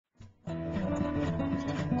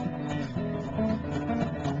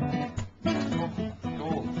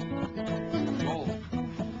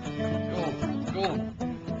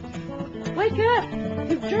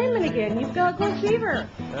again. You've got gold fever.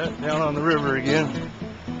 Down on the river again.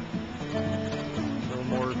 A little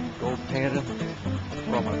more gold panning.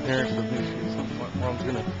 Brought my parents with me. Mom's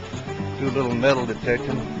gonna do a little metal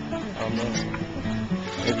detecting on this.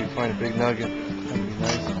 Maybe find a big nugget. That'd be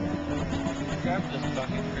nice. Grab this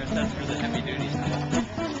bucket, Chris. That's for the heavy duty stuff.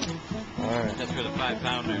 Alright. That's for the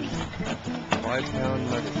 5-pounders. 5-pound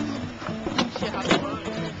nuggets.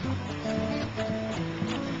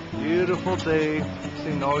 Beautiful day.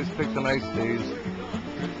 Seem to always pick the nice days.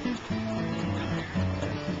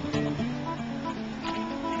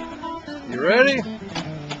 You ready?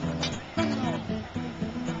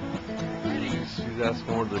 She's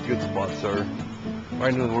asking where the good spots are. If I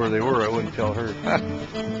knew where they were, I wouldn't tell her.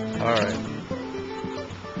 Alright.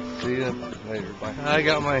 See ya later. Bye. I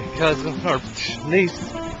got my cousin, or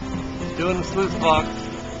niece, doing the sluice box.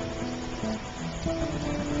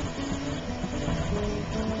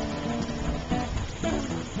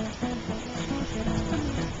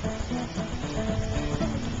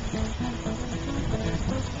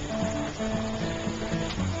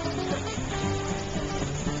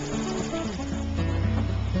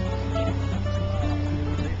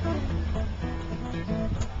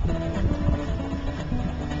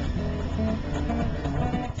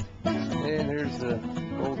 And here's the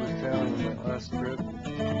goldest town in the last trip.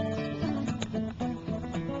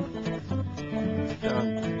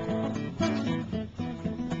 Found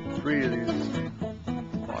 3 of these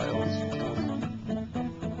files.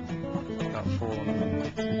 Not full,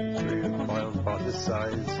 3 of the files about this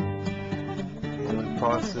size. And we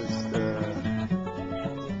processed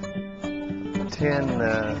 10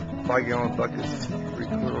 5-gallon buckets,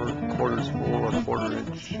 3/4 full, a 1/4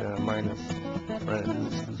 inch minus. Right into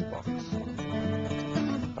this loose box.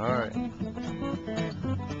 Alright. And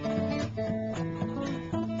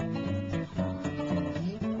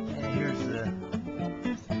here's the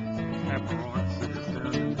apparons that are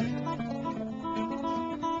found in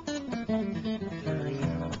this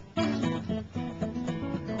area.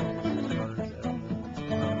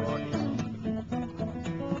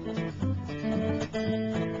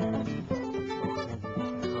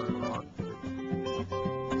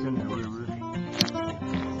 It's in the river.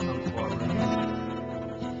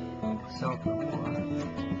 South of the water.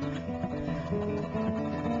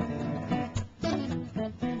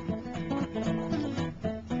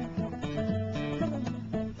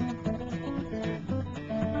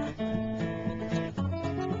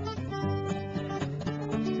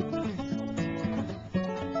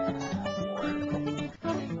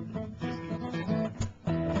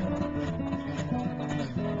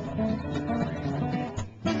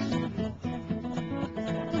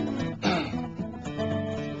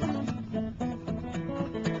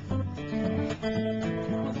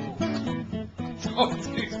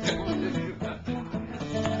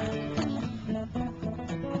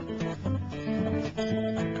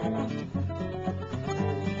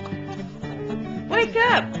 Wake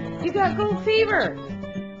up! You got gold fever.